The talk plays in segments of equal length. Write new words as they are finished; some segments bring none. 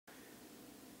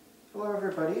Hello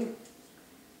everybody,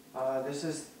 this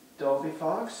is Dolby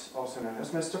Fox, also known as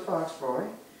Mr. Foxboy.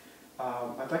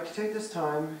 I'd like to take this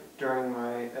time during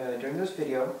this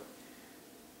video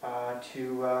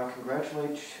to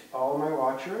congratulate all my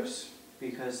watchers,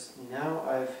 because now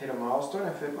I've hit a milestone.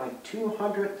 I've hit my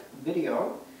 200th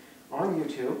video on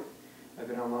YouTube. I've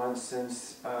been online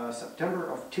since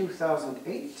September of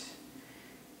 2008,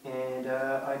 and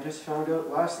I just found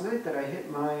out last night that I hit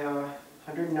my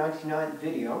 199th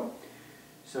video.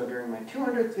 So during my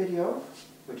 200th video,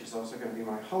 which is also going to be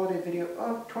my holiday video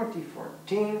of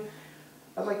 2014,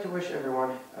 I'd like to wish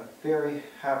everyone a very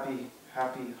happy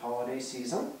holiday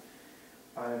season.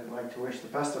 I'd like to wish the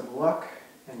best of luck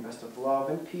and best of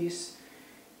love and peace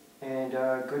and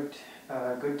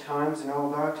good times and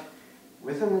all that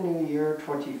within the new year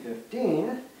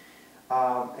 2015.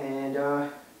 I'd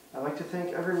like to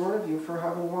thank every one of you for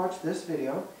having watched this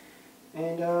video.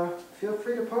 And feel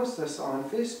free to post this on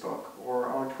Facebook or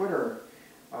on Twitter.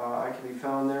 I can be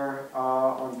found there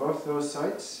on both those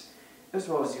sites, as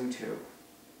well as YouTube.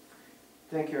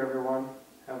 Thank you everyone.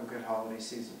 Have a good holiday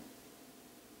season.